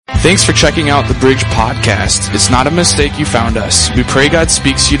Thanks for checking out the Bridge Podcast. It's not a mistake you found us. We pray God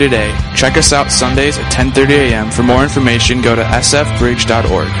speaks to you today. Check us out Sundays at 10:30 a.m. For more information, go to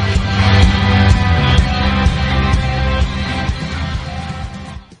sfbridge.org.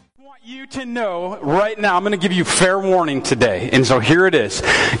 To know right now, I'm going to give you fair warning today, and so here it is.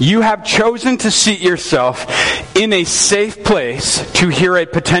 You have chosen to seat yourself in a safe place to hear a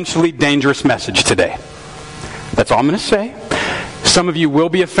potentially dangerous message today. That's all I'm going to say. Some of you will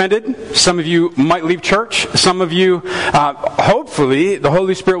be offended. Some of you might leave church. Some of you, hopefully, the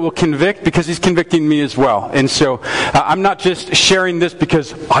Holy Spirit will convict because He's convicting me as well. And so I'm not just sharing this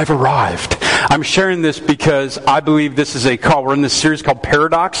because I've arrived. I'm sharing this because I believe this is a call. We're in this series called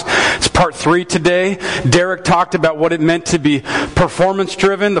Paradox. It's part 3 today. Derek talked about what it meant to be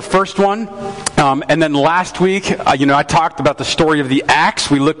performance-driven, the first one. And then last week, I talked about the story of the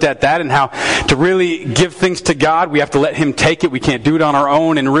axe. We looked at that and how to really give things to God, we have to let Him take it. We can't do it on our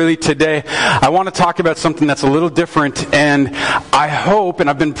own. And really today, I want to talk about something that's a little different. And I hope, and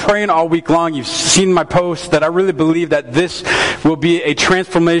I've been praying all week long, you've seen my posts, that I really believe that this will be a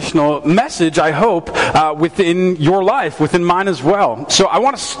transformational message, I hope, within your life, within mine as well. So I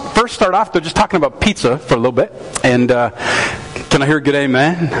want to first start off, though, just talking about pizza for a little bit. And can I hear a good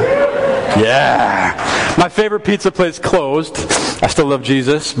amen? Yeah. My favorite pizza place closed. I still love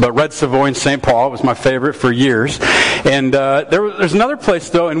Jesus, but Red Savoy in St. Paul was my favorite for years. And there's another place,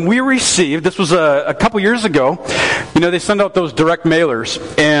 though, and we received, this was a couple years ago, they send out those direct mailers.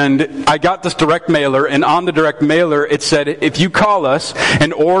 And I got this direct mailer, and on the direct mailer, it said, if you call us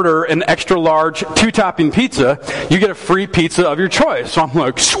and order an extra large 2-topping pizza, you get a free pizza of your choice. So I'm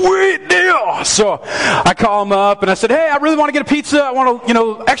like, sweet deal! So I call them up, and I said, hey, I really want to get a pizza. I want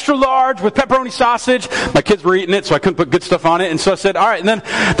a, extra large with pepperoni sausage. My kids were eating it, so I couldn't put good stuff on it. And so I said, all right, and then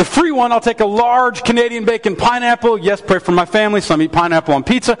the free one, I'll take a large Canadian bacon pineapple. Yes, pray for my family, so I eat pineapple on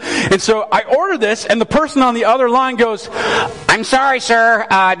pizza. And so I order this, and the person on the other line goes, I'm sorry, sir,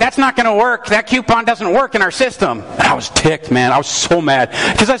 that's not going to work. That coupon doesn't work in our system. And I was ticked, man. I was so mad.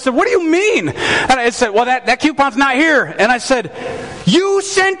 Because I said, what do you mean? And I said, well, that coupon's not here. And I said, you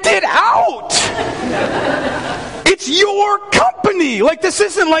sent it out! It's your company. Like, this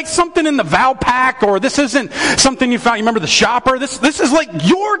isn't like something in the Valpak, or this isn't something you found. You remember the shopper? This is like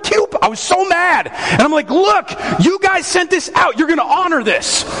your coupon. I was so mad. And I'm like, look, you guys sent this out. You're going to honor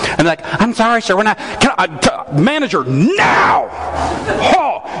this. And they're like, I'm sorry, sir. We're not. Manager, now.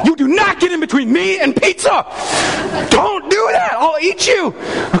 Oh, you do not get in between me and pizza. Don't do that. I'll eat you.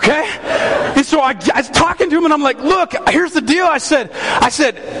 Okay? And so I was talking to him, and I'm like, look, here's the deal. I said,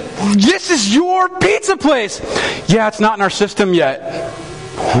 this is your pizza place. Yeah, it's not in our system yet.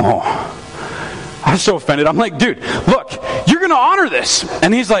 Oh, I was so offended. I'm like, dude, look, you're going to honor this.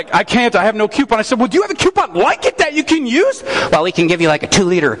 And he's like, I can't. I have no coupon. I said, well, do you have a coupon like it that you can use? Well, we can give you like a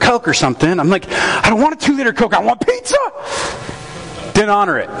 2-liter of Coke or something. I'm like, I don't want a 2-liter Coke. I want pizza. Didn't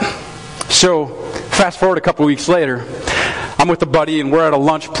honor it. So fast forward a couple weeks later, I'm with a buddy, and we're at a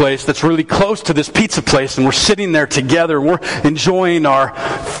lunch place that's really close to this pizza place, and we're sitting there together, and we're enjoying our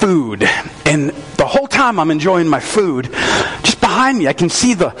food. And the whole time I'm enjoying my food, just behind me, I can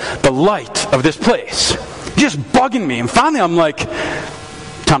see the light of this place just bugging me. And finally I'm like,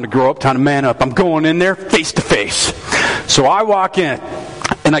 time to grow up, time to man up. I'm going in there face to face. So I walk in,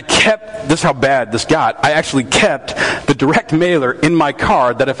 and this is how bad this got. I actually kept the direct mailer in my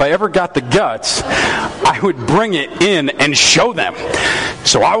car, that if I ever got the guts, I would bring it in and show them.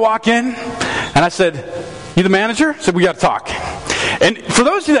 So I walk in, and I said, you the manager? I said, we got to talk. And for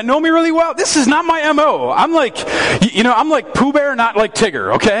those of you that know me really well, this is not my MO. I'm like, I'm like Pooh Bear, not like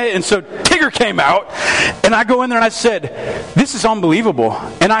Tigger, okay? And so Tigger came out, and I go in there and I said, this is unbelievable.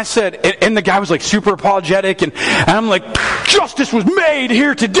 And I said, and the guy was like super apologetic, and I'm like, justice was made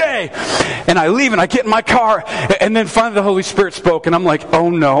here today. And I leave, and I get in my car, and then finally the Holy Spirit spoke, and I'm like, oh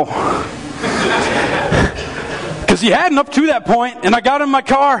no. Because he hadn't up to that point, and I got in my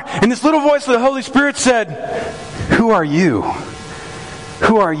car, and this little voice of the Holy Spirit said, who are you?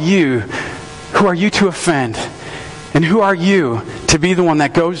 Who are you? Who are you to offend? And who are you to be the one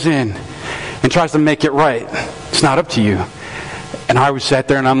that goes in and tries to make it right? It's not up to you. And I was sat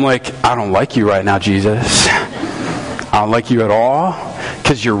there, and I'm like, I don't like you right now, Jesus. I don't like you at all,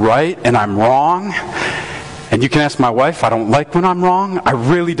 because you're right and I'm wrong. And you can ask my wife, I don't like when I'm wrong. I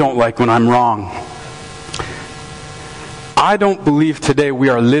really don't like when I'm wrong. I don't believe today we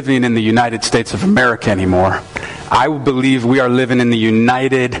are living in the United States of America anymore. I believe we are living in the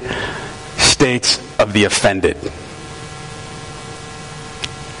United States of the offended.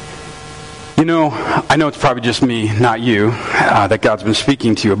 I know it's probably just me, not you, that God's been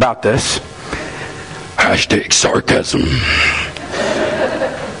speaking to you about this. Hashtag sarcasm.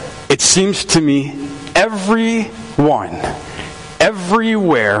 it seems to me everyone,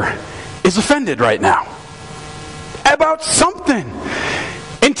 everywhere is offended right now about something.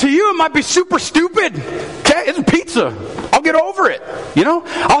 And to you, it might be super stupid. Okay, it's pizza. I'll get over it. You know,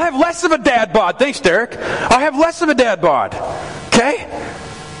 I'll have less of a dad bod. Thanks, Derek. I'll have less of a dad bod. Okay?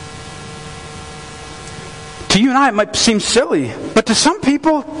 To you and I, it might seem silly. But to some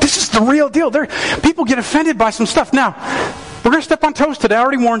people, this is the real deal. People get offended by some stuff. Now, we're going to step on toes today. I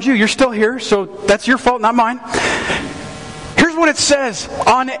already warned you. You're still here, so that's your fault, not mine. Here's what it says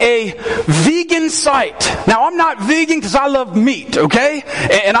on a vegan site. Now, I'm not vegan because I love meat, okay?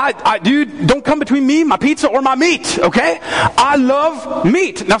 And don't come between me, my pizza, or my meat, okay? I love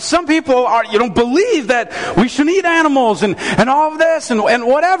meat. Now, some people don't believe that we should eat animals and all of this and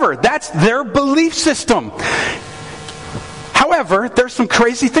whatever. That's their belief system. However, there's some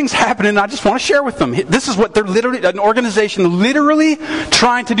crazy things happening, and I just want to share with them. This is what an organization literally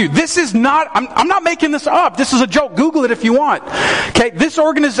trying to do. This is not, I'm not making this up. This is a joke. Google it if you want. Okay, this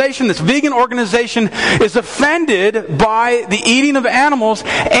organization, this vegan organization, is offended by the eating of animals,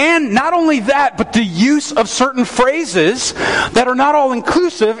 and not only that, but the use of certain phrases that are not all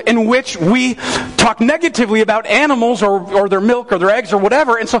inclusive, in which we talk negatively about animals or their milk or their eggs or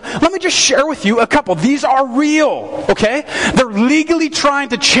whatever. And so let me just share with you a couple. These are real, okay? They're legally trying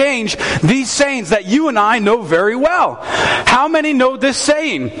to change these sayings that you and I know very well. How many know this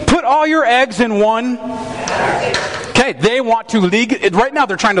saying? Put all your eggs in one. Okay, they want to right now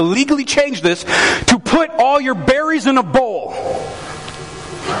they're trying to legally change this to put all your berries in a bowl.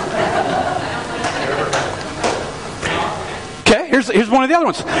 Okay, here's one of the other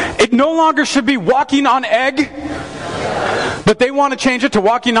ones. It no longer should be walking on egg, but they want to change it to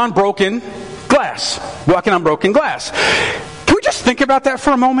walking on broken glass. Walking on broken glass. Can we just think about that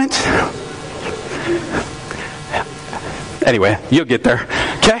for a moment? Anyway, you'll get there.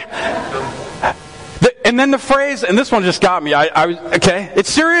 Okay? And then the phrase, and this one just got me. Okay? It's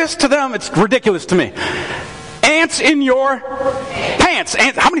serious to them. It's ridiculous to me. Ants in your pants.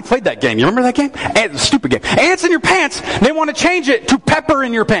 How many played that game? You remember that game? Stupid game. Ants in your pants. They want to change it to pepper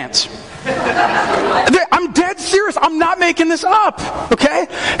in your pants. I'm dead serious. I'm not making this up. Okay?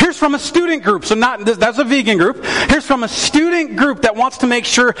 Here's from a student group. So that's a vegan group. Here's from a student group that wants to make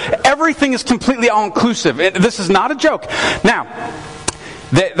sure everything is completely all-inclusive. This is not a joke. Now,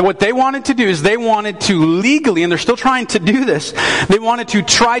 what they wanted to do is they wanted to legally, and they're still trying to do this, they wanted to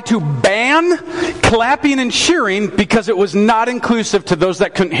try to ban clapping and cheering because it was not inclusive to those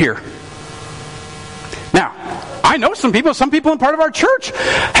that couldn't hear. Now, I know some people in part of our church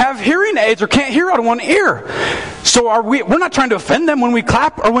have hearing aids or can't hear out of one ear. So we're not trying to offend them when we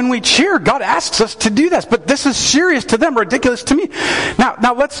clap or when we cheer. God asks us to do this, but this is serious to them, ridiculous to me.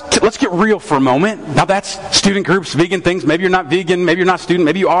 Now let's get real for a moment. Now that's student groups, vegan things. Maybe you're not vegan, maybe you're not student,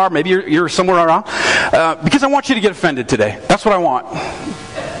 maybe you are, maybe you're somewhere around. Because I want you to get offended today. That's what I want.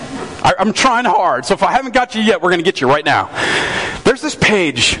 I'm trying hard. So if I haven't got you yet, we're going to get you right now. There's this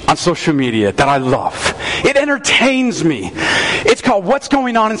page on social media that I love. It entertains me. It's called What's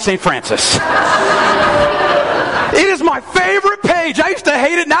Going On in St. Francis. It is my favorite page. I used to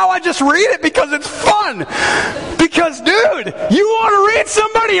hate it. Now I just read it because it's fun. Because, dude, you want to read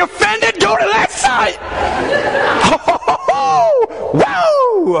somebody offended? Go to that site.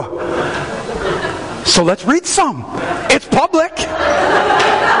 Wow. So let's read some. It's public.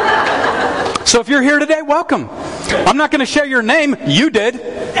 So if you're here today, welcome. I'm not going to share your name. You did.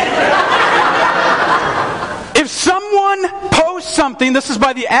 If someone posts something, this is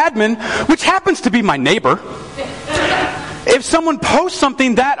by the admin, which happens to be my neighbor. If someone posts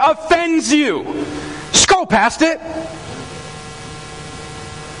something that offends you, scroll past it.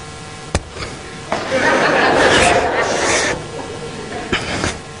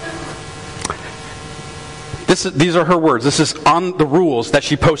 These are her words. This is on the rules that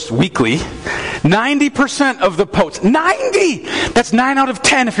she posts weekly. 90% of the posts. 90! That's 9 out of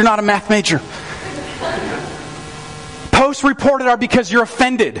 10 if you're not a math major. Posts reported are because you're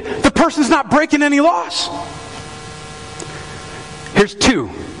offended. The person's not breaking any laws. Here's two.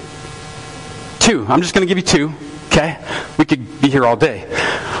 I'm just going to give you two. Okay? We could be here all day.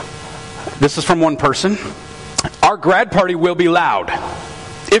 This is from one person. Our grad party will be loud.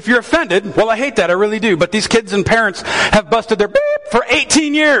 If you're offended, well, I hate that, I really do. But these kids and parents have busted their beep for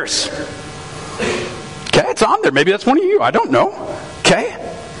 18 years. Okay, it's on there. Maybe that's one of you. I don't know. Okay?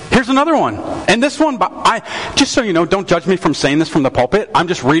 Here's another one. And this one, just so you know, don't judge me from saying this from the pulpit. I'm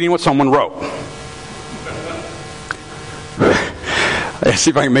just reading what someone wrote. Let's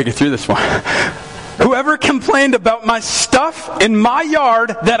see if I can make it through this one. Whoever complained about my stuff in my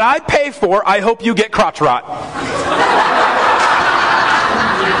yard that I pay for, I hope you get crotch rot.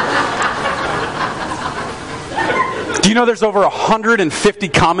 Do you know there's over 150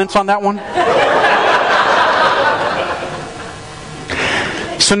 comments on that one?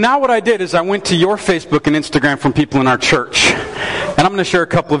 So now what I did is I went to your Facebook and Instagram from people in our church. And I'm going to share a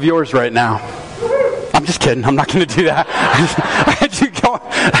couple of yours right now. I'm just kidding. I'm not going to do that. I had you go.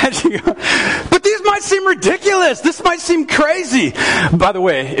 But these might seem ridiculous. This might seem crazy. By the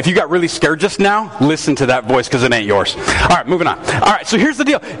way, if you got really scared just now, listen to that voice because it ain't yours. All right, moving on. All right, so here's the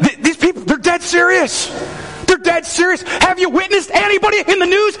deal. These people, they're dead serious. They're dead serious. Have you witnessed anybody in the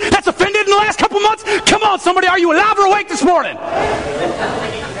news that's offended in the last couple months? Come on, somebody. Are you alive or awake this morning?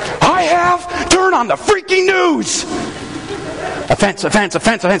 I have. Turn on the freaking news. Offense.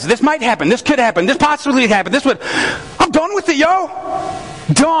 This might happen. This could happen. This possibly happen. This would. I'm done with it, yo.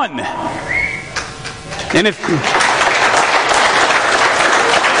 Done. And if.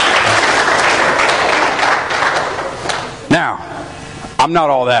 Now, I'm not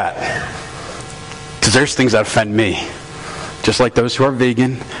all that. Because there's things that offend me. Just like those who are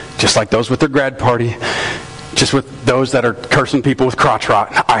vegan. Just like those with their grad party. Just with those that are cursing people with crotch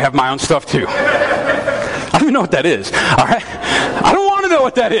rot. I have my own stuff too. I don't even know what that is. All right? I don't want to know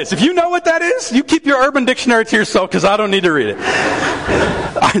what that is. If you know what that is, you keep your Urban Dictionary to yourself because I don't need to read it.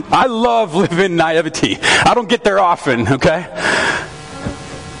 I love living naivety. I don't get there often, okay?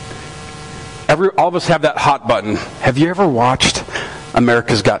 All of us have that hot button. Have you ever watched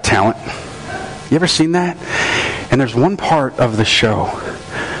America's Got Talent? You ever seen that? And there's one part of the show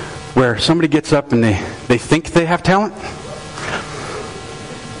where somebody gets up and they think they have talent.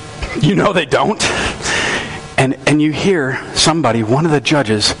 You know they don't. And you hear somebody, one of the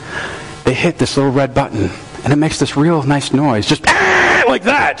judges, they hit this little red button, and it makes this real nice noise, just like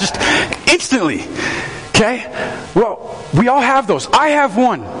that, just instantly. Okay? Well, we all have those. I have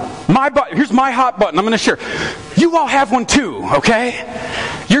one. Here's my hot button. I'm going to share. You all have one too, okay?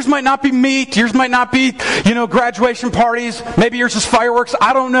 Yours might not be meat. Yours might not be, graduation parties. Maybe yours is fireworks.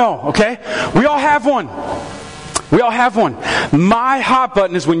 I don't know, okay? We all have one. We all have one. My hot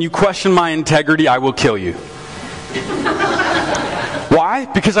button is when you question my integrity, I will kill you. Why?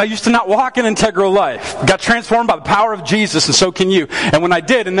 Because I used to not walk an integral life. Got transformed by the power of Jesus, and so can you. And when I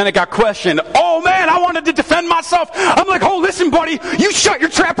did, and then it got questioned, oh man, I wanted to defend myself. I'm like, oh, listen, buddy, you shut your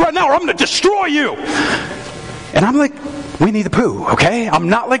trap right now or I'm going to destroy you. And I'm like, Winnie the Pooh, okay? I'm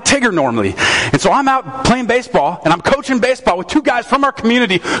not like Tigger normally. And so I'm out playing baseball, and I'm coaching baseball with two guys from our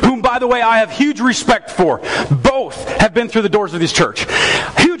community, whom, by the way, I have huge respect for. Both have been through the doors of this church.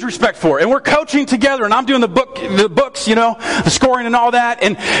 Huge respect for. And we're coaching together, and I'm doing the books, the scoring and all that,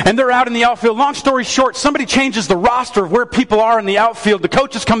 and they're out in the outfield. Long story short, somebody changes the roster of where people are in the outfield. The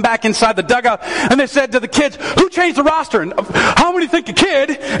coaches come back inside the dugout, and they said to the kids, who changed the roster? And how many think a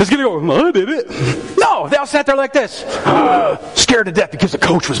kid is going to go, well, I did it? No, they all sat there like this. Scared to death because the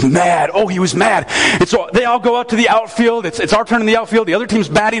coach was mad. Oh, he was mad. And so they all go out to the outfield. It's our turn in the outfield. The other team's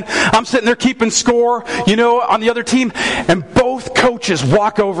batting. I'm sitting there keeping score, on the other team. And both coaches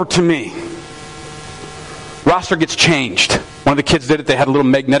walk over to me. Roster gets changed. One of the kids did it. They had a little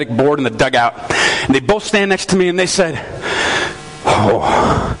magnetic board in the dugout. And they both stand next to me and they said,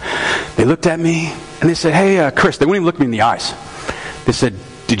 they looked at me and they said, hey, Chris, they wouldn't even look me in the eyes. They said,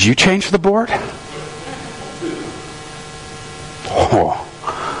 did you change the board?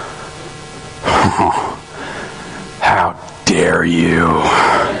 How dare you?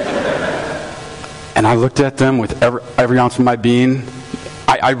 And I looked at them with every ounce of my being.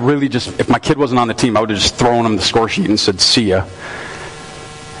 I really just, if my kid wasn't on the team, I would have just thrown him the score sheet and said, see ya.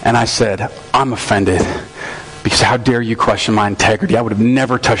 And I said, I'm offended because how dare you question my integrity? I would have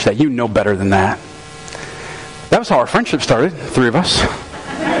never touched that. You know better than that. That was how our friendship started, three of us.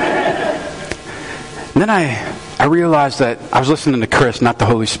 And then I realized that I was listening to Chris, not the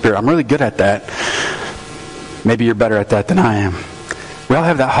Holy Spirit. I'm really good at that. Maybe you're better at that than I am. We all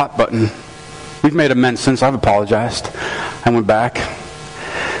have that hot button. We've made amends since. I've apologized. I went back.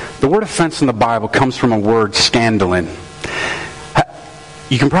 The word offense in the Bible comes from a word, scandalin.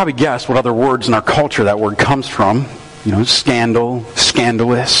 You can probably guess what other words in our culture that word comes from. Scandal,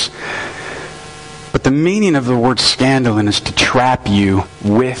 scandalous. But the meaning of the word scandalin is to trap you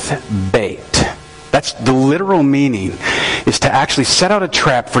with bait. That's the literal meaning, is to actually set out a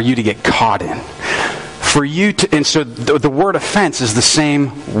trap for you to get caught in. And so the word offense is the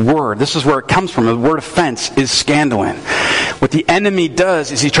same word. This is where it comes from. The word offense is scandalin. What the enemy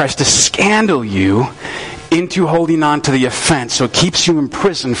does is he tries to scandal you into holding on to the offense, so it keeps you in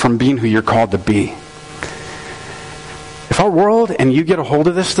prison from being who you're called to be. If our world and you get a hold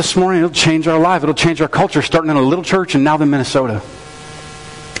of this morning, it'll change our life. It'll change our culture, starting in a little church and now in Minnesota.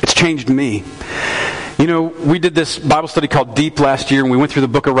 It's changed me. You know, we did this Bible study called Deep last year, and we went through the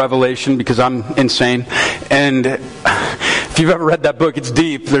book of Revelation because I'm insane. And if you've ever read that book, it's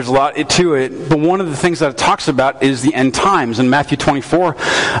deep. There's a lot to it. But one of the things that it talks about is the end times. In Matthew 24,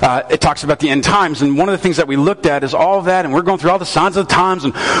 it talks about the end times. And one of the things that we looked at is all of that, and we're going through all the signs of the times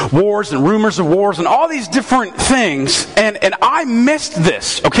and wars and rumors of wars and all these different things. And I missed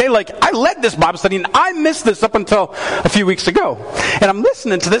this, okay? Like, I led this Bible study, and I missed this up until a few weeks ago. And I'm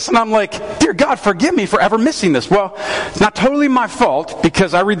listening to this, and I'm like, dear God, forgive me for ever missing this. Well, it's not totally my fault,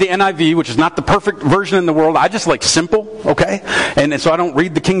 because I read the NIV, which is not the perfect version in the world. I just like simple, okay? And so I don't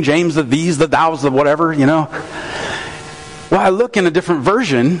read the King James, the these, the thous, the whatever, you know. Well, I look in a different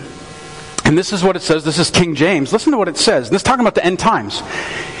version, and this is what it says. This is King James. Listen to what it says. This is talking about the end times.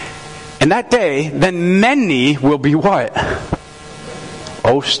 And that day, then many will be what?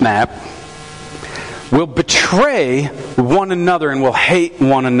 Oh, snap. Will betray one another and will hate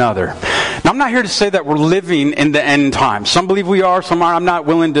one another. Now, I'm not here to say that we're living in the end times. Some believe we are, some are. I'm not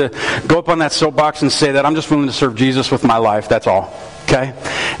willing to go up on that soapbox and say that. I'm just willing to serve Jesus with my life. That's all. Okay?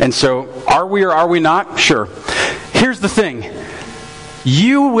 And so, are we or are we not? Sure. Here's the thing.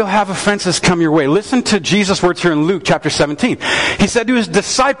 You will have offenses come your way. Listen to Jesus' words here in Luke chapter 17. He said to his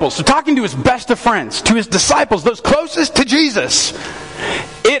disciples, so talking to his best of friends, to his disciples, those closest to Jesus,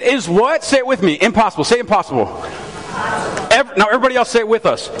 it is what? Say it with me. Impossible. Say impossible. Now everybody else say it with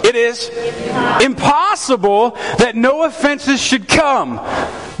us. It is impossible that no offenses should come.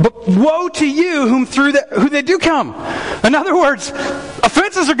 But woe to you who they do come. In other words,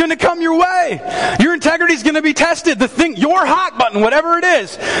 offenses are going to come your way. Your integrity is going to be tested. The thing, your hot button, whatever it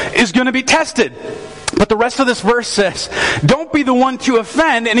is going to be tested. But the rest of this verse says, don't be the one to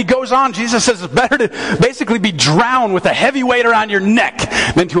offend. And he goes on, Jesus says it's better to basically be drowned with a heavy weight around your neck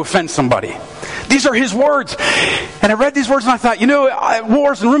than to offend somebody. These are his words. And I read these words and I thought, you know,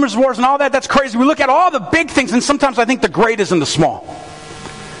 wars and rumors of wars and all that, that's crazy. We look at all the big things, and sometimes I think the great is in the small.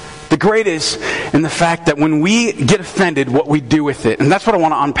 The great is in the fact that when we get offended, what we do with it. And that's what I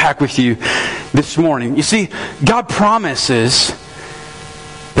want to unpack with you this morning. You see, God promises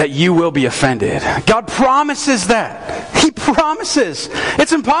that you will be offended. God promises that. He promises.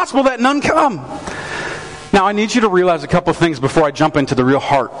 It's impossible that none come. Now, I need you to realize a couple of things before I jump into the real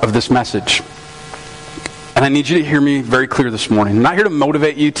heart of this message. And I need you to hear me very clear this morning. I'm not here to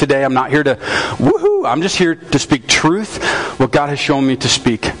motivate you today. I'm not here to woohoo. I'm just here to speak truth, what God has shown me to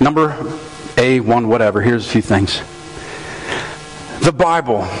speak. Number A1, whatever. Here's a few things. The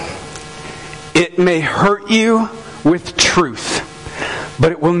Bible, it may hurt you with truth,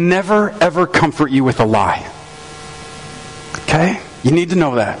 but it will never, ever comfort you with a lie. Okay? You need to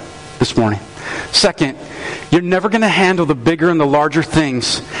know that this morning. Second, you're never going to handle the bigger and the larger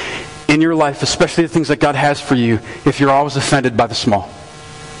things in your life, especially the things that God has for you, if you're always offended by the small.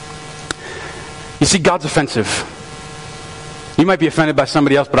 You see, God's offensive. You might be offended by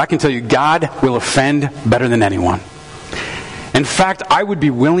somebody else, but I can tell you, God will offend better than anyone. In fact, I would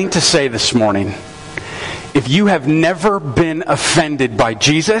be willing to say this morning, if you have never been offended by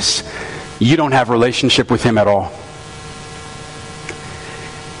Jesus, you don't have a relationship with Him at all.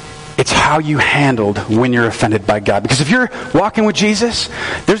 It's how you handled when you're offended by God. Because if you're walking with Jesus,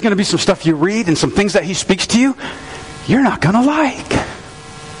 there's going to be some stuff you read and some things that He speaks to you you're not going to like.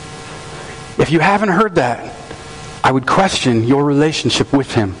 If you haven't heard that, I would question your relationship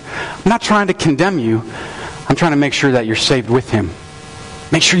with Him. I'm not trying to condemn you. I'm trying to make sure that you're saved with Him.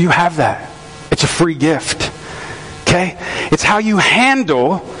 Make sure you have that. It's a free gift. Okay? It's how you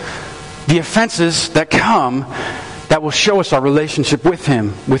handle the offenses that come that will show us our relationship with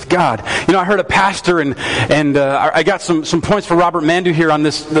Him, with God. You know, I heard a pastor, and I got some points for Robert Mandu here on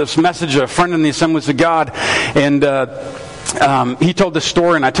this message, a friend in the Assemblies of God, and he told this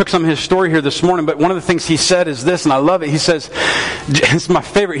story, and I took some of his story here this morning, but one of the things he said is this, and I love it. He says, it's my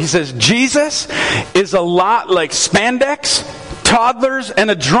favorite, he says, Jesus is a lot like spandex, toddlers, and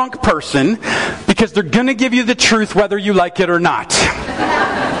a drunk person, because they're going to give you the truth whether you like it or not.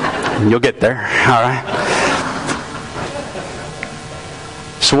 You'll get there, all right?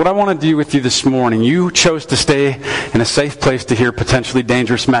 So what I want to do with you this morning, you chose to stay in a safe place to hear a potentially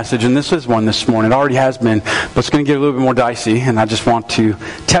dangerous message, and this is one this morning. It already has been, but it's going to get a little bit more dicey, and I just want to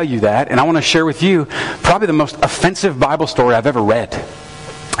tell you that. And I want to share with you probably the most offensive Bible story I've ever read.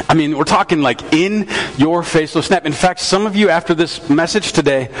 I mean, we're talking like in your face, so snap. In fact, some of you after this message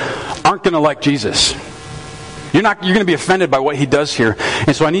today aren't going to like Jesus. You're going to be offended by what He does here.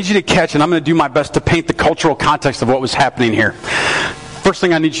 And so I need you to catch, and I'm going to do my best to paint the cultural context of what was happening here. First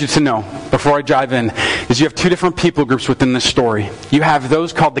thing I need you to know before I dive in is you have two different people groups within this story. You have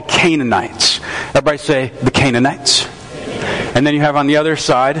those called the Canaanites. Everybody say the Canaanites. And then you have on the other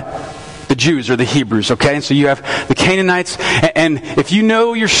side the Jews or the Hebrews, okay? And so you have the Canaanites, and if you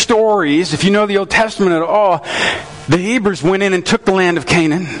know your stories, if you know the Old Testament at all, the Hebrews went in and took the land of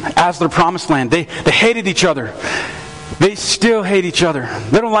Canaan as their promised land. They hated each other. They still hate each other.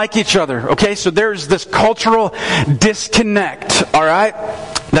 They don't like each other, okay? So there's this cultural disconnect, all right,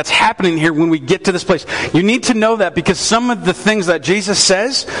 that's happening here when we get to this place. You need to know that because some of the things that Jesus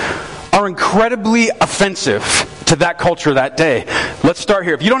says are incredibly offensive to that culture that day. Let's start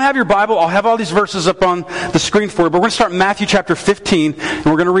here. If you don't have your Bible, I'll have all these verses up on the screen for you, but we're going to start in Matthew chapter 15, and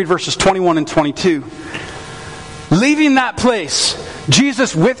we're going to read verses 21 and 22. Leaving that place,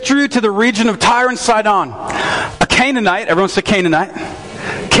 Jesus withdrew to the region of Tyre and Sidon. A Canaanite, everyone say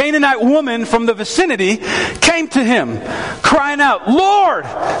Canaanite woman from the vicinity came to him, crying out, "Lord,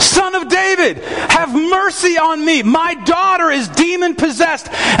 Son of David, have mercy on me. My daughter is demon-possessed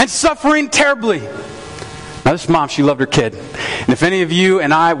and suffering terribly." Now this mom, she loved her kid. And if any of you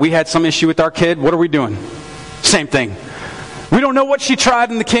and I, we had some issue with our kid, what are we doing? Same thing. We don't know what she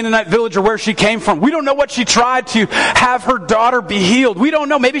tried in the Canaanite village or where she came from. We don't know what she tried to have her daughter be healed. We don't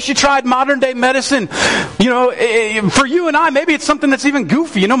know. Maybe she tried modern day medicine. You know, for you and I, maybe it's something that's even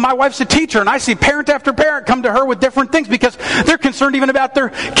goofy. You know, my wife's a teacher and I see parent after parent come to her with different things because they're concerned even about their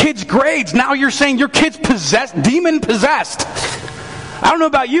kids' grades. Now you're saying your kid's possessed, demon possessed. I don't know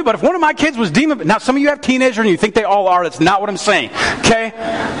about you, but if one of my kids was demon... Now some of you have teenagers and you think they all are. That's not what I'm saying. Okay?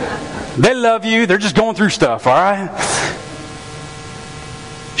 They love you. They're just going through stuff, all right?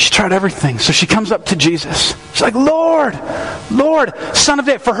 She tried everything. So she comes up to Jesus. She's like, Lord, Son of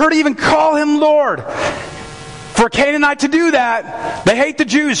David. For her to even call him Lord. For a Canaanite to do that, they hate the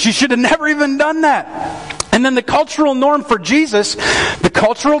Jews. She should have never even done that. And then the cultural norm for Jesus, the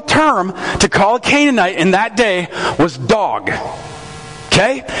cultural term to call a Canaanite in that day was dog.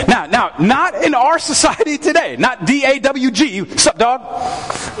 Okay? Now, not in our society today. Not D-A-W-G. What's up, dog?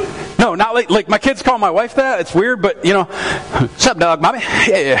 No, not like my kids call my wife that. It's weird, but, you know, what's up, dog, mommy?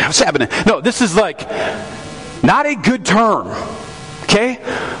 Yeah, what's happening? No, this is like not a good term. Okay?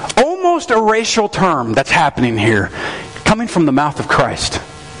 Almost a racial term that's happening here. Coming from the mouth of Christ.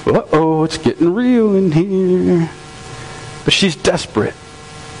 Uh-oh, it's getting real in here. But she's desperate.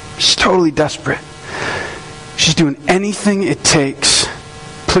 She's totally desperate. She's doing anything it takes,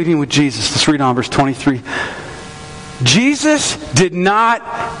 pleading with Jesus. Let's read on verse 23. Jesus did not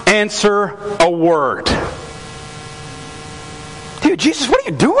answer a word. Dude, Jesus, what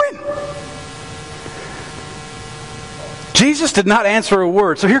are you doing? Jesus did not answer a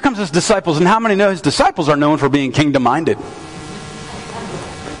word. So here comes his disciples. And how many know his disciples are known for being kingdom-minded?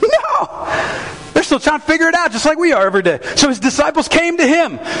 No! They're still trying to figure it out just like we are every day. So his disciples came to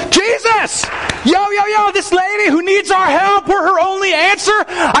him. Jesus! Yo, this lady who needs our help, we're her only answer.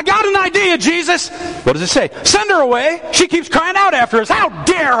 I got an idea, Jesus. What does it say? Send her away. She keeps crying out after us. How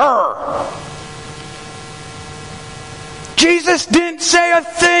dare her? Jesus didn't say a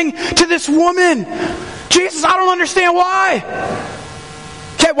thing to this woman. Jesus, I don't understand why.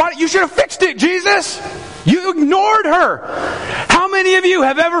 Okay, why? You should have fixed it, Jesus. You ignored her. How many of you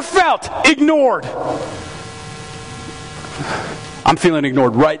have ever felt ignored? I'm feeling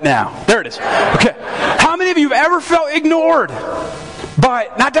ignored right now. There it is. Okay. How many of you have ever felt ignored?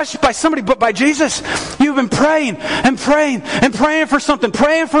 Not just by somebody, but by Jesus. You've been praying and praying and praying for something,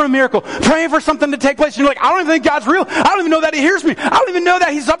 praying for a miracle, praying for something to take place. And you're like, I don't even think God's real. I don't even know that He hears me. I don't even know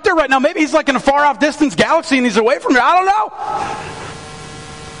that He's up there right now. Maybe He's like in a far off distance galaxy and He's away from me. I don't know.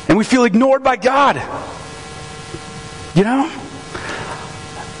 And we feel ignored by God. You know?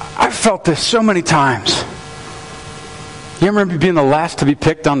 I've felt this so many times. You remember being the last to be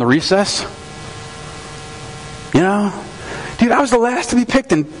picked on the recess? You know? Dude, I was the last to be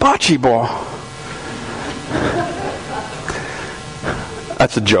picked in bocce ball.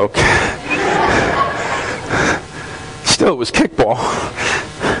 That's a joke. Still, it was kickball.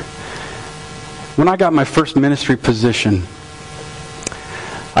 When I got my first ministry position,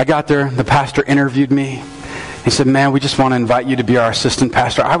 I got there, the pastor interviewed me. He said, man, we just want to invite you to be our assistant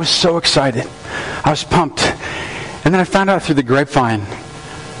pastor. I was so excited. I was pumped. And then I found out through the grapevine,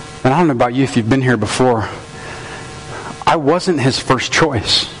 and I don't know about you if you've been here before, I wasn't his first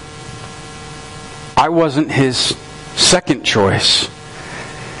choice. I wasn't his second choice.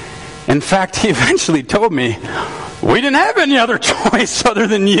 In fact, he eventually told me, we didn't have any other choice other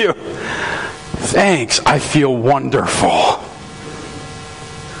than you. Thanks, I feel wonderful.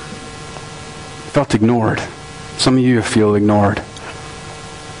 Felt ignored. Some of you feel ignored.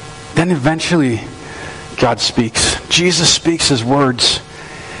 Then eventually, God speaks. Jesus speaks His words.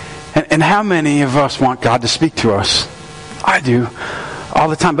 And how many of us want God to speak to us? I do, all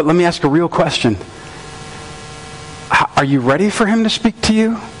the time. But let me ask a real question. Are you ready for Him to speak to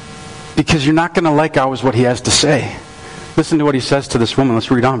you? because you're not going to like always what he has to say. Listen to what he says to this woman. Let's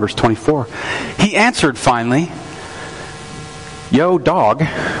read on, verse 24. He answered finally, "Yo, dog,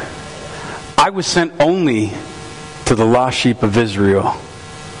 I was sent only to the lost sheep of Israel."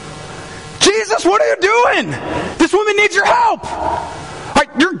 Jesus, what are you doing? This woman needs your help. Like,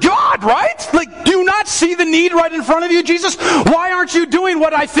 you're God, right? Like, do you not see the need right in front of you, Jesus? Why aren't you doing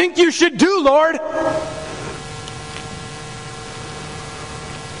what I think you should do, Lord?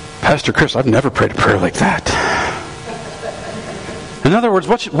 Pastor Chris, I've never prayed a prayer like that. In other words,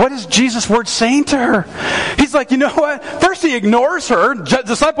 what is Jesus' word saying to her? He's like, you know what? First he ignores her.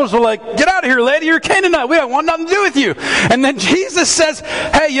 Disciples are like, get out of here, lady. You're a Canaanite. We don't want nothing to do with you. And then Jesus says,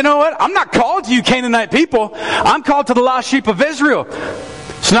 hey, you know what? I'm not called to you Canaanite people. I'm called to the lost sheep of Israel.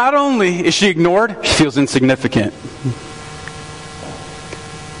 So not only is she ignored, she feels insignificant.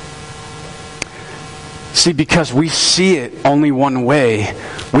 See, because we see it only one way,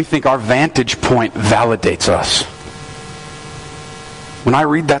 we think our vantage point validates us. When I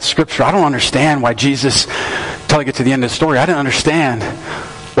read that scripture, I don't understand why Jesus, until I get to the end of the story, I didn't understand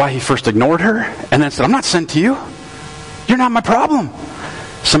why he first ignored her and then said, I'm not sent to you. You're not my problem.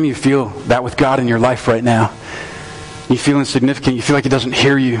 Some of you feel that with God in your life right now. You feel insignificant. You feel like he doesn't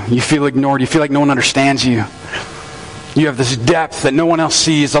hear you. You feel ignored. You feel like no one understands you. You have this depth that no one else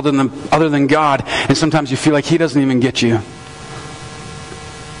sees other than God. And sometimes you feel like he doesn't even get you.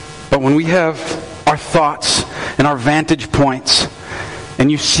 But when we have our thoughts and our vantage points, and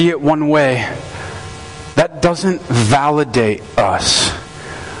you see it one way, that doesn't validate us.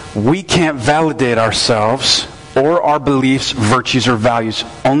 We can't validate ourselves or our beliefs, virtues, or values.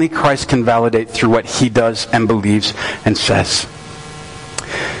 Only Christ can validate through what he does and believes and says.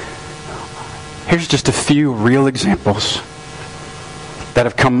 Here's just a few real examples that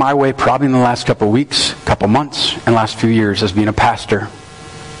have come my way probably in the last couple of weeks, couple months, and last few years as being a pastor.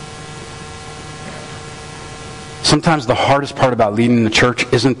 Sometimes the hardest part about leading the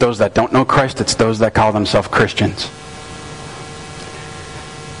church isn't those that don't know Christ, it's those that call themselves Christians.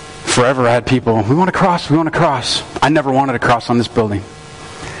 Forever I had people, we want to cross. I never wanted to cross on this building.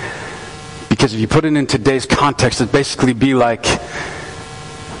 Because if you put it in today's context, it'd basically be like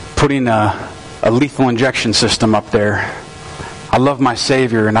putting a lethal injection system up there. I love my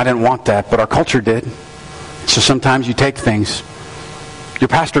Savior and I didn't want that, but our culture did. So sometimes you take things. Your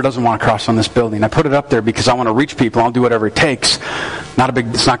pastor doesn't want to cross on this building. I put it up there because I want to reach people. I'll do whatever it takes. It's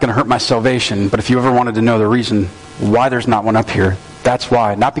not going to hurt my salvation. But if you ever wanted to know the reason why there's not one up here, that's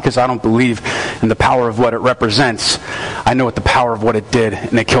why. Not because I don't believe in the power of what it represents. I know what the power of what it did,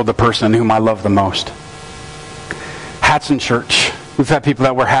 and it killed the person whom I love the most. Hats in church. We've had people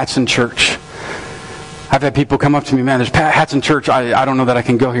that wear hats in church. I've had people come up to me, man, there's hats in church. I don't know that I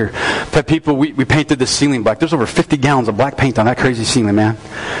can go here. I've had people, we painted the ceiling black. There's over 50 gallons of black paint on that crazy ceiling, man.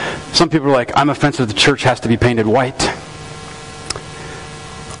 Some people are like, I'm offensive the church has to be painted white.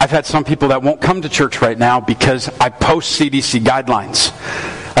 I've had some people that won't come to church right now because I post CDC guidelines.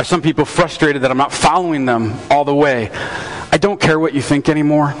 I have some people frustrated that I'm not following them all the way. I don't care what you think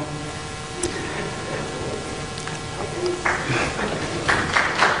anymore.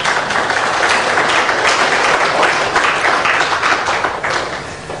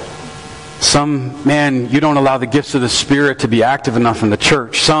 Some, man, you don't allow the gifts of the Spirit to be active enough in the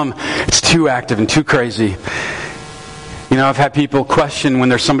church. Some, it's too active and too crazy. You know, I've had people question when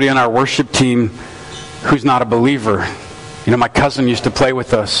there's somebody on our worship team who's not a believer. You know, my cousin used to play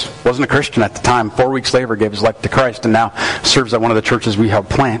with us. Wasn't a Christian at the time. 4 weeks later, gave his life to Christ and now serves at one of the churches we helped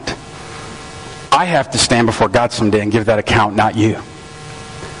plant. I have to stand before God someday and give that account, not you.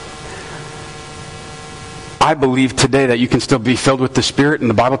 I believe today that you can still be filled with the Spirit, and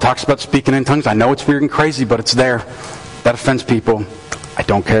the Bible talks about speaking in tongues. I know it's weird and crazy, but it's there. That offends people. I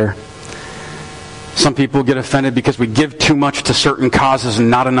don't care. Some people get offended because we give too much to certain causes and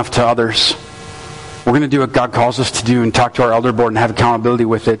not enough to others. We're going to do what God calls us to do and talk to our elder board and have accountability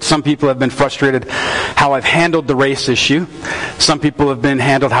with it. Some people have been frustrated how I've handled the race issue. Some people have been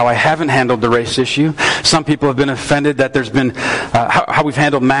handled how I haven't handled the race issue. Some people have been offended that there's been how we've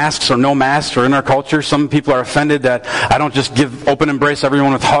handled masks or no masks or in our culture. Some people are offended that I don't just give open embrace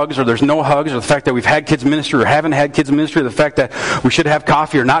everyone with hugs, or there's no hugs, or the fact that we've had kids ministry or haven't had kids ministry, or the fact that we should have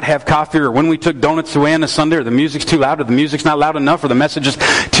coffee or not have coffee, or when we took donuts away on a Sunday, or the music's too loud, or the music's not loud enough, or the message is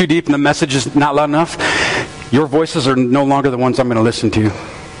too deep and the message is not loud enough. Your voices are no longer the ones I'm going to listen to.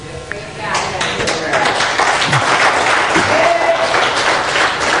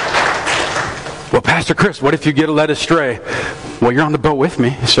 Well, Pastor Chris, what if you get led astray? Well, you're on the boat with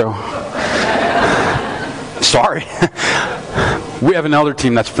me, so sorry. We have an elder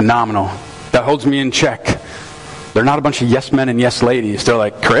team that's phenomenal, that holds me in check. They're not a bunch of yes men and yes ladies. They're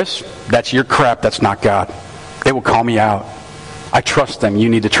like, Chris, that's your crap. That's not God. They will call me out. I trust them. You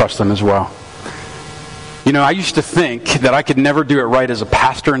need to trust them as well. You know, I used to think that I could never do it right as a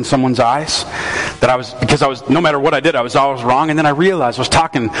pastor in someone's eyes. Because no matter what I did, I was always wrong. And then I realized, I was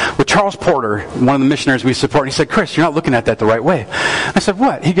talking with Charles Porter, one of the missionaries we support, and he said, Chris, you're not looking at that the right way. I said,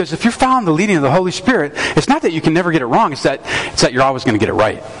 what? He goes, if you're following the leading of the Holy Spirit, it's not that you can never get it wrong, it's that you're always going to get it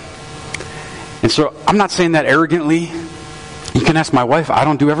right. And so I'm not saying that arrogantly. You can ask my wife, I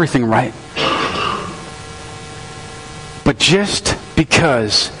don't do everything right. But just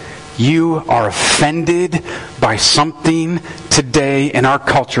because you are offended by something today in our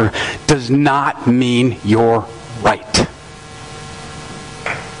culture does not mean you're right.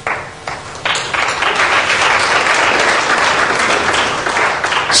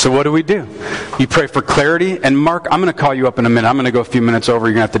 So what do? You pray for clarity. And Mark, I'm going to call you up in a minute. I'm going to go a few minutes over.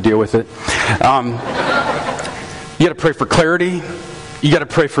 You're going to have to deal with it. You got to pray for clarity. You got to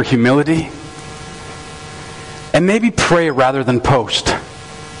pray for humility. And maybe pray rather than post.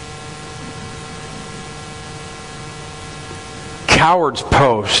 Cowards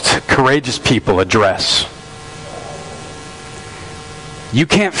post. Courageous people address. You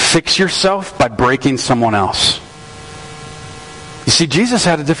can't fix yourself by breaking someone else. You see, Jesus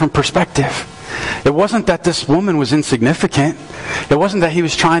had a different perspective. It wasn't that this woman was insignificant. It wasn't that he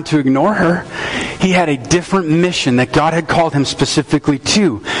was trying to ignore her. He had a different mission that God had called him specifically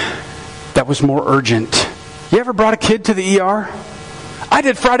to that was more urgent. You ever brought a kid to the ER? I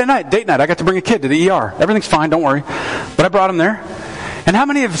did Friday night, date night. I got to bring a kid to the ER. Everything's fine, don't worry. But I brought him there. And how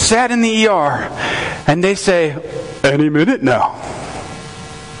many have sat in the ER and they say, any minute now?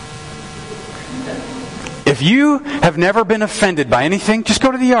 If you have never been offended by anything, just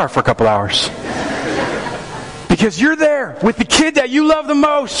go to the ER for a couple hours. Because you're there with the kid that you love the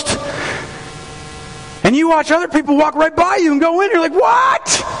most. And you watch other people walk right by you and go in. You're like, what?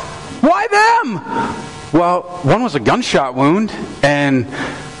 Why them? Well, one was a gunshot wound, and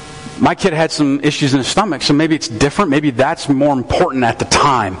my kid had some issues in his stomach, so maybe it's different. Maybe that's more important at the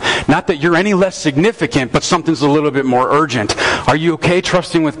time. Not that you're any less significant, but something's a little bit more urgent. Are you okay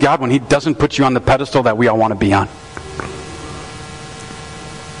trusting with God when he doesn't put you on the pedestal that we all want to be on?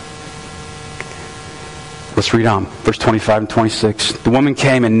 Let's read on. Verse 25 and 26. The woman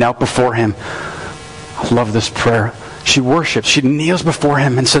came and knelt before him. I love this prayer. She worships. She kneels before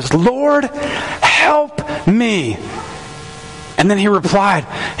him and says, Lord, help me. And then he replied,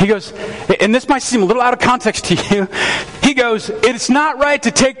 he goes, and this might seem a little out of context to you. He goes, it's not right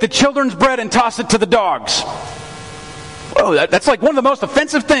to take the children's bread and toss it to the dogs. Oh, that's like one of the most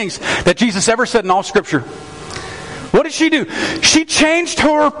offensive things that Jesus ever said in all Scripture. What did she do? She changed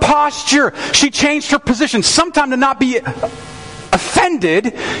her posture. She changed her position. Sometimes to not be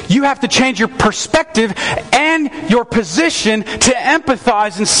offended, you have to change your perspective and your position to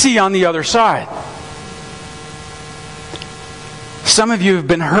empathize and see on the other side. Some of you have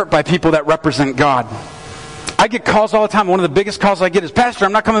been hurt by people that represent God. I get calls all the time. One of the biggest calls I get is, Pastor,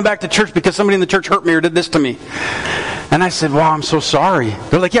 I'm not coming back to church because somebody in the church hurt me or did this to me. And I said, wow, I'm so sorry.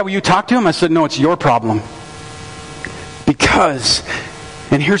 They're like, yeah, will you talk to him? I said, no, it's your problem. Because,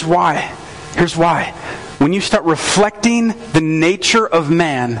 and here's why. When you start reflecting the nature of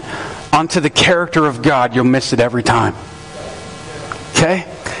man onto the character of God, you'll miss it every time.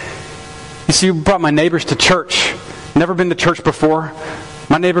 Okay? You see, you brought my neighbors to church. Never been to church before.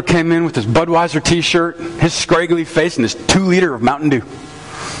 My neighbor came in with his Budweiser t-shirt, his scraggly face, and his 2-liter of Mountain Dew.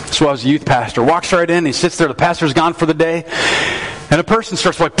 So I was a youth pastor. Walks right in, he sits there, the pastor's gone for the day, and a person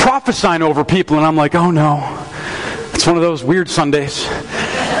starts like prophesying over people, and I'm like, oh no. It's one of those weird Sundays.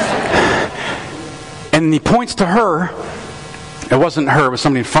 And he points to her. It wasn't her, it was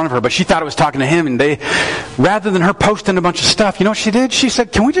somebody in front of her, but she thought it was talking to him, and they, rather than her posting a bunch of stuff, you know what she did? She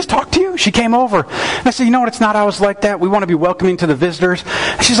said, can we just talk to you? She came over. And I said, you know what, it's not always like that. We want to be welcoming to the visitors.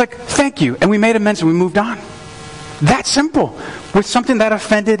 And she's like, thank you. And we made amends and we moved on. That simple. With something that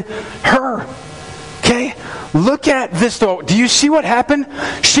offended her. Okay? Look at this though. Do you see what happened?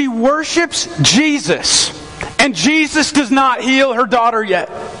 She worships Jesus. And Jesus does not heal her daughter yet.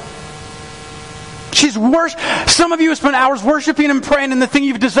 Some of you have spent hours worshiping and praying, and the thing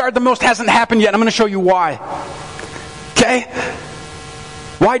you've desired the most hasn't happened yet. I'm going to show you why. Okay?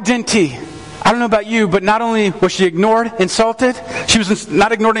 Why didn't he? I don't know about you, but not only was she ignored, insulted, she was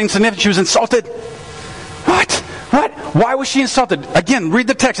not ignored and insignificant, she was insulted. What? Why was she insulted? Again, read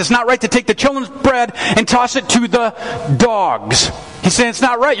the text. It's not right to take the children's bread and toss it to the dogs. He's saying it's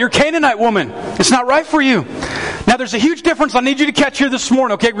not right. You're a Canaanite woman. It's not right for you. Now there's a huge difference I need you to catch here this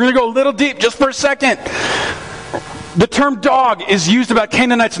morning, okay? We're going to go a little deep just for a second. The term dog is used about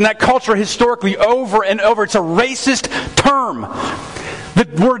Canaanites in that culture historically over and over. It's a racist term.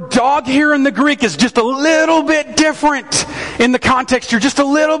 The word dog here in the Greek is just a little bit different in the context. You're just a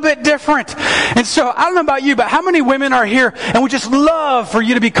little bit different. And so, I don't know about you, but how many women are here and would just love for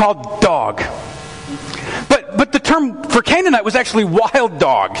you to be called dog? But the term for Canaanite was actually wild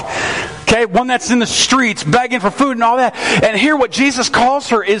dog. Okay, one that's in the streets begging for food and all that. And here what Jesus calls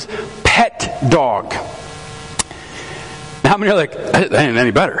her is pet dog. Now, how many are like, that ain't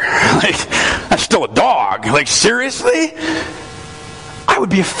any better? Like, that's still a dog. Like, seriously? I would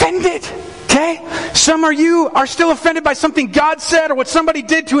be offended. Okay? Some of you are still offended by something God said or what somebody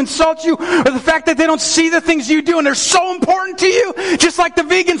did to insult you or the fact that they don't see the things you do and they're so important to you. Just like the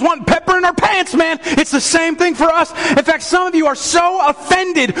vegans want pepper in our pants, man. It's the same thing for us. In fact, some of you are so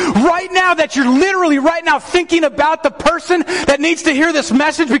offended right now that you're literally right now thinking about the person that needs to hear this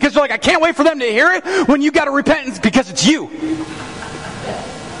message because you're like, I can't wait for them to hear it, when you got to repent because it's you.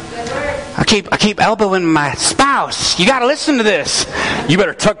 I keep elbowing my spouse. You got to listen to this. You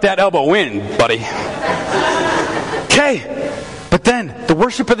better tuck that elbow in, buddy. Okay. But then the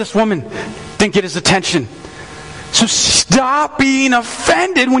worship of this woman didn't get his attention. So stop being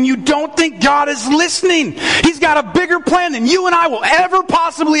offended when you don't think God is listening. He's got a bigger plan than you and I will ever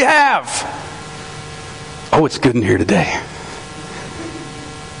possibly have. Oh, it's good in here today.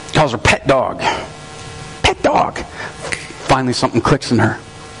 He calls her pet dog. Pet dog. Finally something clicks in her.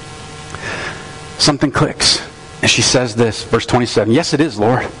 Something clicks. And she says this, verse 27. Yes, it is,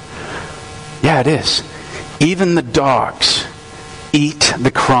 Lord. Yeah, it is. Even the dogs eat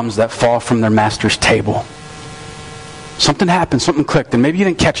the crumbs that fall from their master's table. Something happened, something clicked, and maybe you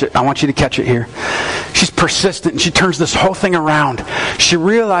didn't catch it. I want you to catch it here. She's persistent, and she turns this whole thing around. She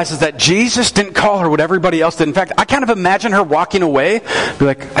realizes that Jesus didn't call her what everybody else did. In fact, I kind of imagine her walking away, be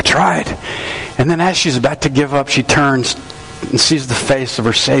like, I tried. And then as she's about to give up, she turns and sees the face of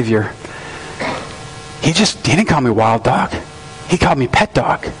her Savior. He didn't call me wild dog. He called me pet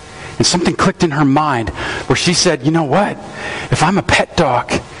dog. And something clicked in her mind where she said, you know what? If I'm a pet dog,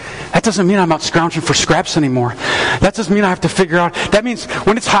 that doesn't mean I'm out scrounging for scraps anymore. That doesn't mean I have to figure out. That means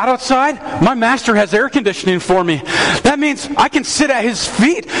when it's hot outside, my master has air conditioning for me. That means I can sit at his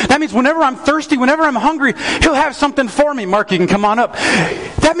feet. That means whenever I'm thirsty, whenever I'm hungry, he'll have something for me. Mark, you can come on up.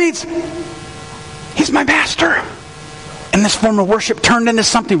 That means he's my master. And this form of worship turned into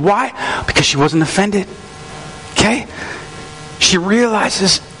something. Why? Because she wasn't offended. Okay? She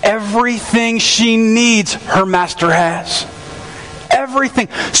realizes everything she needs, her master has. Everything.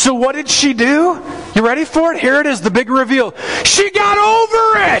 So what did she do? You ready for it? Here it is, the big reveal. She got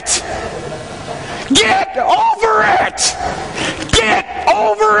over it! Get over it! Get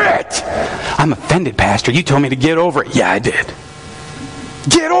over it! I'm offended, Pastor. You told me to get over it. Yeah, I did.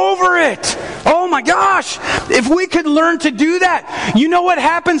 Get over it. Oh my gosh. If we could learn to do that, you know what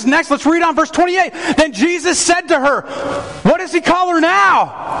happens next? Let's read on verse 28. Then Jesus said to her, what does he call her now?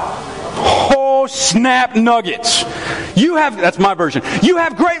 Oh, snap nuggets. That's my version. You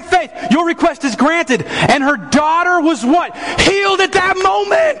have great faith. Your request is granted. And her daughter was what? Healed at that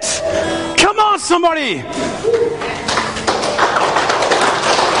moment. Come on, somebody.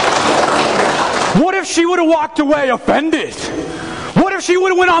 What if she would have walked away offended? What if she would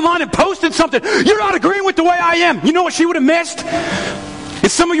have went online and posted something? You're not agreeing with the way I am. You know what she would have missed?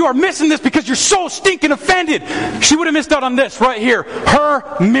 And some of you are missing this because you're so stinking offended. She would have missed out on this right here.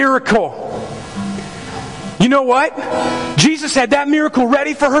 Her miracle. You know what? Jesus had that miracle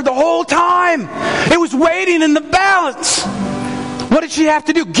ready for her the whole time. It was waiting in the balance. What did she have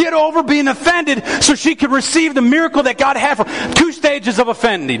to do? Get over being offended so she could receive the miracle that God had for her. 2 stages of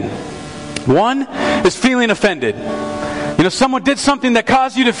offending. One is feeling offended. You know, someone did something that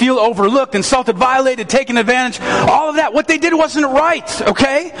caused you to feel overlooked, insulted, violated, taken advantage. All of that. What they did wasn't right,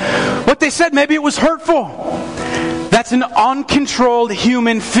 okay? What they said, maybe it was hurtful. That's an uncontrolled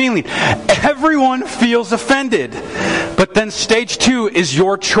human feeling. Everyone feels offended. But then stage 2 is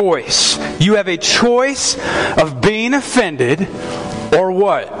your choice. You have a choice of being offended or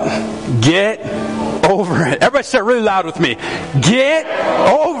what? Get over it. Everybody say it really loud with me. Get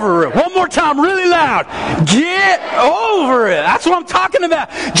over it. One more time, really loud. Get over it. That's what I'm talking about.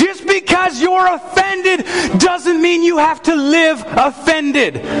 Just because you're offended doesn't mean you have to live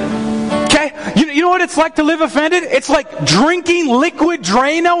offended. Okay? You know what it's like to live offended? It's like drinking liquid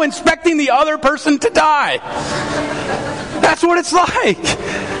Drano, expecting the other person to die. That's what it's like.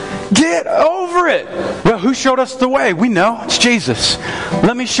 Get over it. Well, who showed us the way? We know. It's Jesus.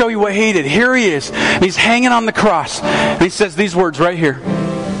 Let me show you what he did. Here he is. He's hanging on the cross. And he says these words right here.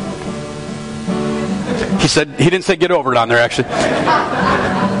 He didn't say get over it on there, actually.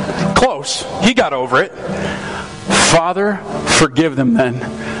 Close. He got over it. Father, forgive them then,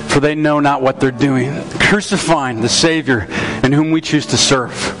 for they know not what they're doing. Crucifying the Savior in whom we choose to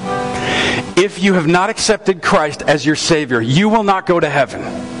serve. If you have not accepted Christ as your Savior, you will not go to heaven.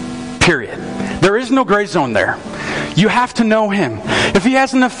 Period. There is no gray zone there. You have to know Him. If He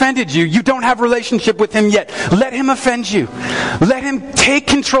hasn't offended you, you don't have a relationship with Him yet. Let Him offend you. Let Him take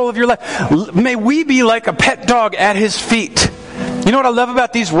control of your life. May we be like a pet dog at His feet. You know what I love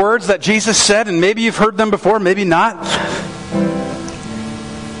about these words that Jesus said, and maybe you've heard them before, maybe not?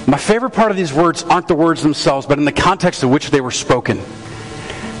 My favorite part of these words aren't the words themselves, but in the context of which they were spoken.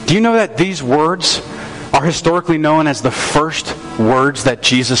 Do you know that these words are historically known as the first words that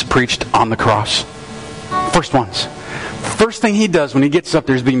Jesus preached on the cross? First ones. First thing He does when He gets up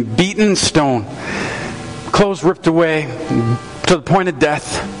there is being beaten and stoned, clothes ripped away to the point of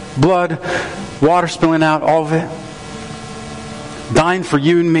death, blood, water spilling out, all of it, dying for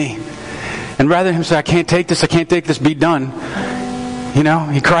you and me. And rather than Him say, I can't take this, be done,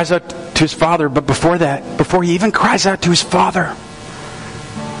 He cries out to His Father. But before that, before He even cries out to His Father,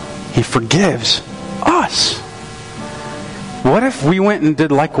 He forgives us. What if we went and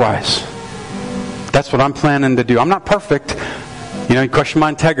did likewise? That's what I'm planning to do. I'm not perfect. You question my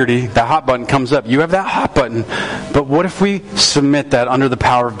integrity, that hot button comes up. You have that hot button. But what if we submit that under the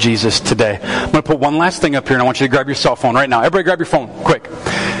power of Jesus today? I'm going to put one last thing up here, and I want you to grab your cell phone right now. Everybody grab your phone, quick.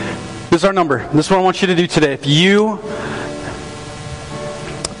 This is our number. This is what I want you to do today. If you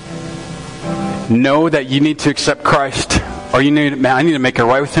know that you need to accept Christ, or I need to make it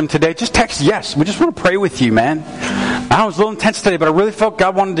right with Him today, just text yes. We just want to pray with you, man. I know it was a little intense today, but I really felt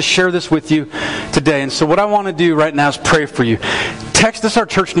God wanted to share this with you today. And so what I want to do right now is pray for you. Text us our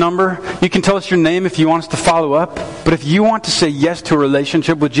church number. You can tell us your name if you want us to follow up. But if you want to say yes to a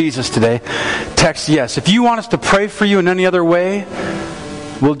relationship with Jesus today, text yes. If you want us to pray for you in any other way,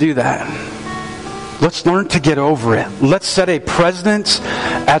 we'll do that. Let's learn to get over it. Let's set a precedent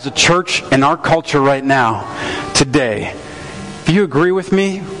as a church in our culture right now, today. If you agree with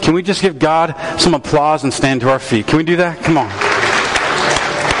me, can we just give God some applause and stand to our feet? Can we do that? Come on.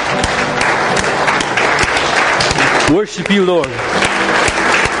 Worship you, Lord.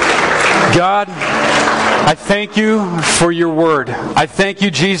 God, I thank you for your word. I thank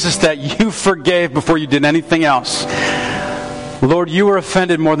you, Jesus, that you forgave before you did anything else. Lord, you were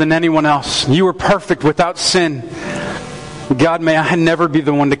offended more than anyone else. You were perfect without sin. God, may I never be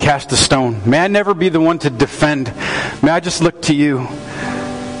the one to cast a stone. May I never be the one to defend. May I just look to you.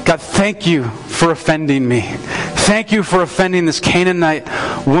 God, thank you for offending me. Thank you for offending this Canaanite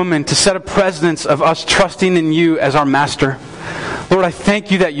woman to set a precedent of us trusting in you as our master. Lord, I thank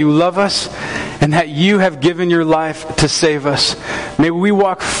you that you love us and that you have given your life to save us. May we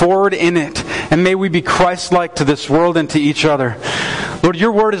walk forward in it, and may we be Christ-like to this world and to each other. Lord,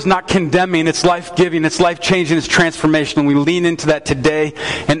 your word is not condemning, it's life-giving, it's life-changing, it's transformational. We lean into that today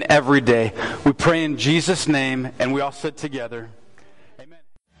and every day. We pray in Jesus' name, and we all sit together. Amen.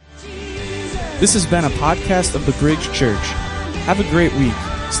 This has been a podcast of The Bridge Church. Have a great week.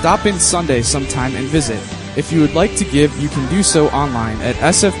 Stop in Sunday sometime and visit. If you would like to give, you can do so online at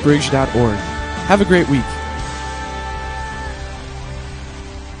sfbridge.org. Have a great week.